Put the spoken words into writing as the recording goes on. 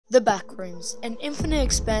The Backrooms, an infinite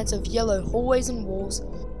expanse of yellow hallways and walls,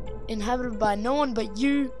 inhabited by no one but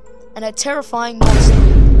you and a terrifying monster.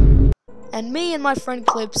 And me and my friend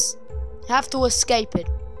Clips have to escape it.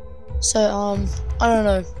 So, I don't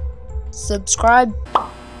know. Subscribe.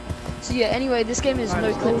 So yeah, anyway, this game is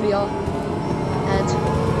no clip VR. And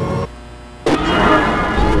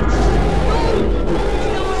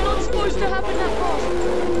that was not supposed to happen that fast.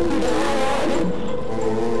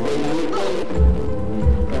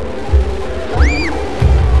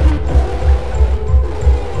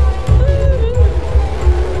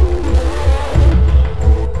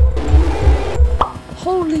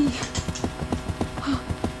 Holy.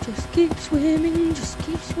 Just keep swimming, just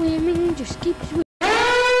keep swimming, just keep swimming.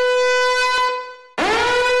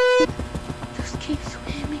 Just keep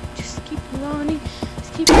swimming, just keep running,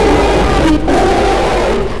 just keep running.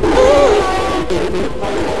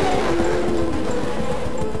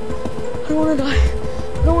 I don't wanna die.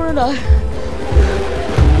 I don't wanna die.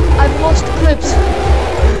 I've lost Clips.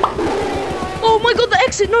 Oh my god, the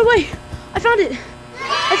exit! No way! I found it!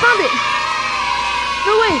 I found it!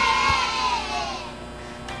 No way!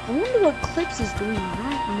 I wonder what Clips is doing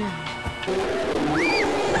right now.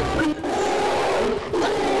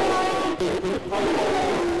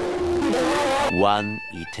 One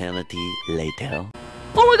eternity later.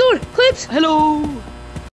 Oh my god! Clips! Hello!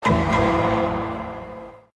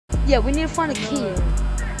 Yeah, we need to find a key.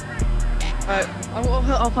 Alright,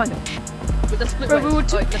 I'll find it. But let's split ways.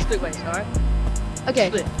 Let's split ways, alright? Okay.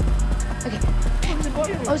 Split. Okay.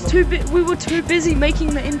 We were too busy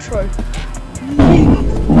making the intro.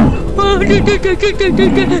 Oh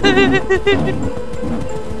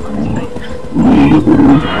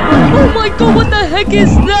my god, what the heck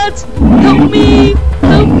is that? Help me!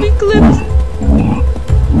 Help me, Clips!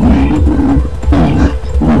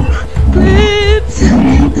 Clips!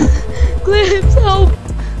 Clips, help!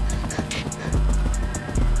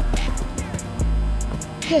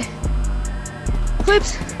 Okay.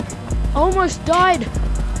 Clips! I almost died.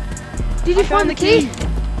 Did you find the key?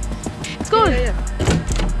 Let's go! Yeah.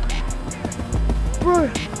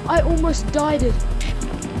 Bro, I almost died it.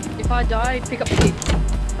 If I die, pick up the key.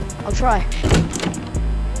 I'll try.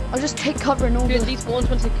 I'll just take cover and all Dude, these spawns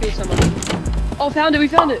once they kill someone. Oh, found it, we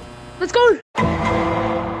found it! Let's go!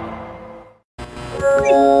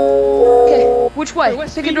 Okay, which way?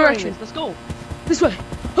 Wait, Pick a direction. Let's go! This way.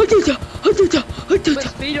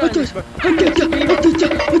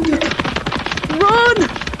 Run!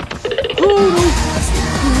 Oh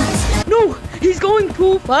no! No! He's going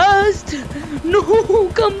too fast! No!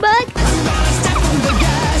 Come back!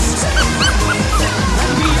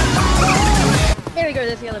 Here we go,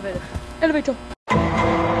 there's the elevator. Elevator.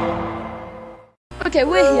 Okay,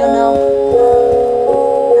 we're here now.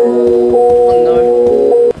 Oh no.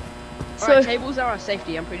 So, Alright, tables are our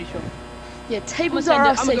safety, I'm pretty sure. yeah, tables are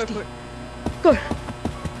our safety. Go.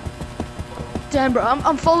 Damn, bro,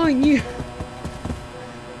 I'm following you.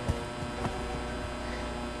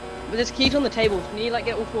 But there's keys on the tables. You need to like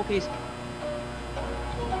get all 4 keys.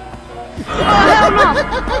 Oh, hell no!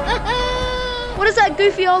 What is that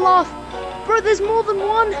goofy old laugh? Bro, there's more than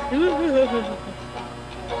one.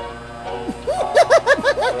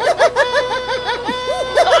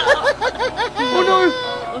 Oh no!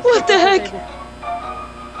 What the heck?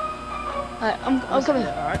 Alright, I'm coming.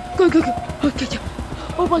 Alright. Go. Okay.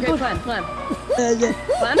 Oh my god. Plan. Plan?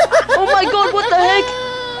 Oh my god, what the heck?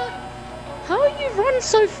 How are you running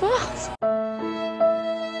so fast?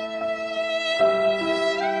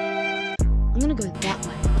 I'm gonna go that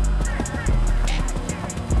way.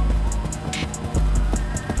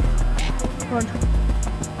 Run.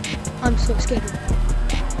 I'm so scared.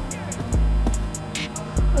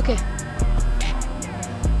 Okay.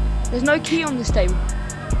 There's no key on this table.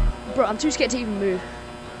 Bro, I'm too scared to even move.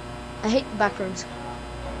 I hate the back rooms.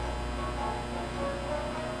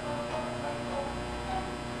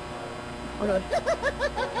 Oh no.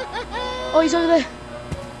 Oh, he's over there.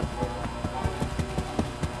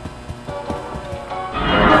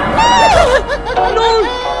 No!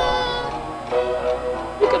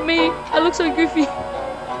 Look at me. I look so goofy.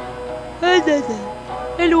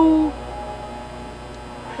 Hello.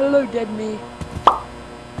 Hello, dead me.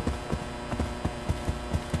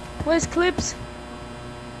 Where's Clips?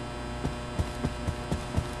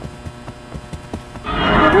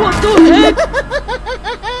 What the heck?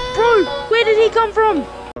 Bro, where did he come from?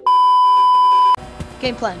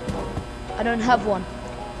 Game plan. I don't have one.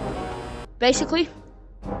 Basically,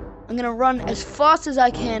 I'm gonna run as fast as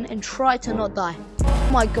I can and try to not die. Oh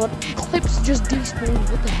my god, Clips just despawned.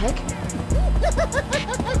 What the heck?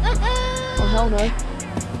 Oh hell no.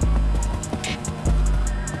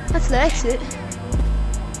 That's the exit.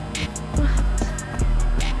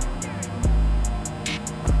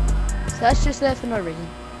 that's just there for no reason.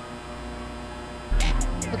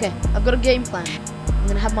 Okay, I've got a game plan. I'm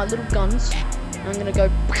gonna have my little guns, and I'm gonna go.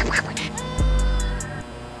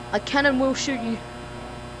 I can and will shoot you.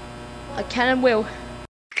 I can and will.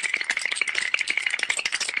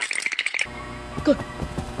 Go.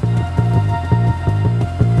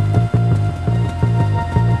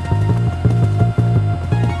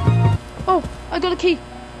 Oh, I got a key.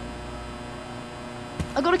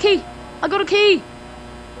 I got a key. I got a key.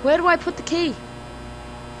 Where do I put the key?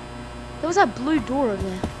 There was that blue door over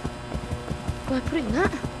there. Do I put it in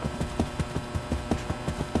that?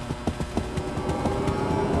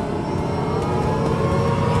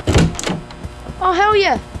 Oh, hell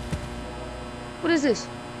yeah! What is this?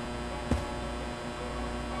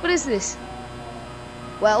 What is this?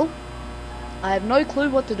 Well, I have no clue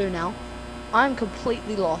what to do now. I'm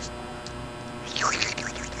completely lost.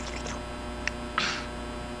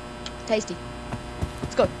 Tasty.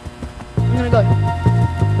 Let's go. I'm gonna go.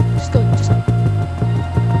 Just go. Just. Oh,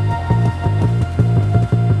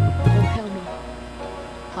 hell no.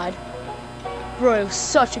 Hide. Bro, it was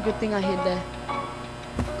such a good thing I hid there.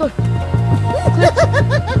 Go. Clips.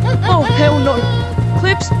 Oh, hell no.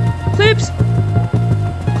 Clips. Clips.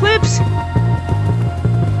 Clips.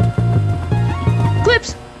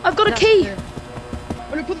 Clips. I've got a key.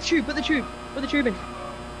 Oh no, put the tube in.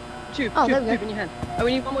 Tube there we go. in your hand. Oh,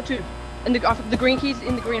 we need one more tube. And the green key's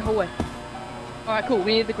in the green hallway. Alright, cool,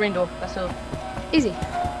 we need the green door, that's all. Easy.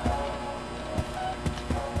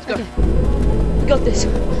 Let's go. Okay. We got this.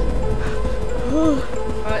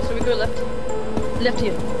 Alright, so we go left. Left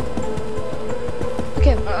here.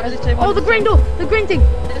 Okay. Oh, the green door! The green thing!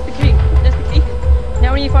 There's the key. There's the key.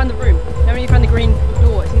 Now we need to find the room. Now we need to find the green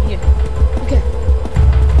door. It's in here. Okay.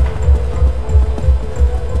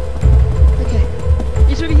 Okay.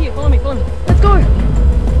 It's over here. Follow me. Follow me. Let's go!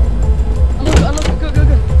 Unlock it. Go.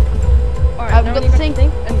 Alright, I've now got we the need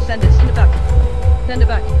thing. and send it. Send it back. Send it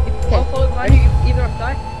back. Okay. I'll follow behind you. Either I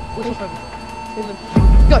die, we'll swap over.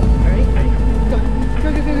 Go! Ready? Go. Go.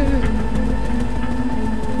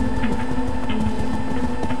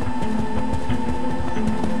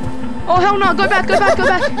 Oh, hell no! Go back! Go.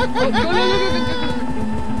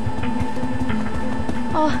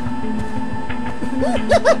 Oh.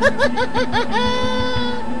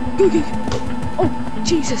 Go. Oh,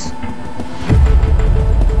 Jesus.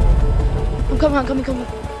 I'm coming. Come.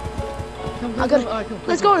 I got it. Alright, cool.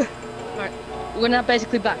 Let's go. Alright, we're now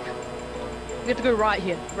basically back. We have to go right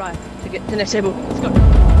here, right, to get to the next table. Let's go. Go.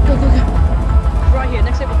 Right here,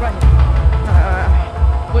 next table's right here. Alright.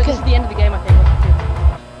 Well, this is the end of the game, I think.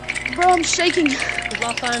 Bro, I'm shaking. Because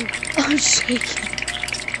last time, I'm shaking.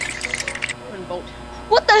 we're in Bolt.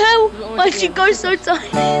 What the hell? Why did you go so tiny?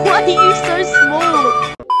 Why are you so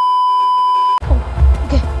small? Oh,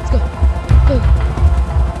 okay, let's go. Go.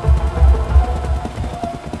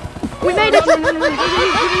 We made it! No.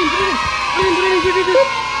 Get in.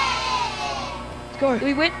 Let's go. Do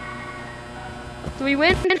we win?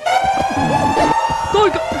 Go.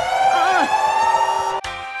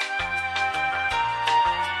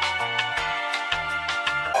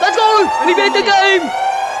 Let's go! We made the game!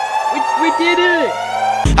 We did it!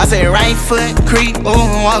 I say right foot creep,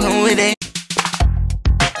 oh, walking with it.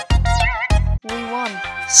 We won.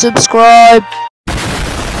 Subscribe!